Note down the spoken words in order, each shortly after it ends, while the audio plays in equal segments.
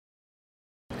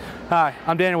Hi,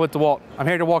 I'm Daniel with DEWALT. I'm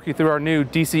here to walk you through our new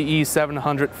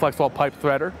DCE700 FLEXVOLT Pipe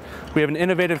Threader. We have an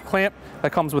innovative clamp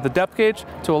that comes with a depth gauge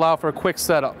to allow for a quick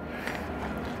setup.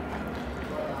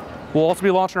 We'll also be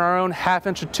launching our own 1/2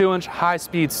 inch to 2 inch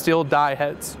high-speed steel die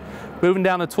heads. Moving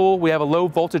down the tool, we have a low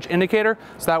voltage indicator,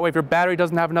 so that way if your battery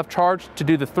doesn't have enough charge to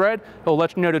do the thread, it'll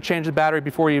let you know to change the battery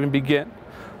before you even begin.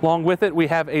 Along with it, we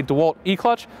have a DEWALT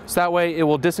E-clutch, so that way it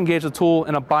will disengage the tool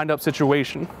in a bind-up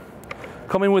situation.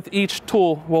 Coming with each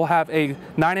tool, we'll have a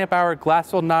 9 amp hour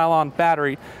glass-filled nylon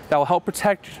battery that will help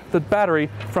protect the battery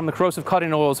from the corrosive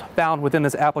cutting oils found within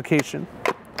this application.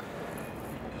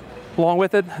 Along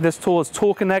with it, this tool is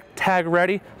Tool Connect tag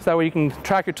ready, so that way you can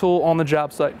track your tool on the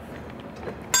job site.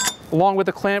 Along with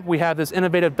the clamp, we have this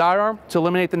innovative die arm to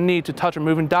eliminate the need to touch a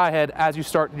moving die head as you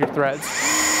start your threads.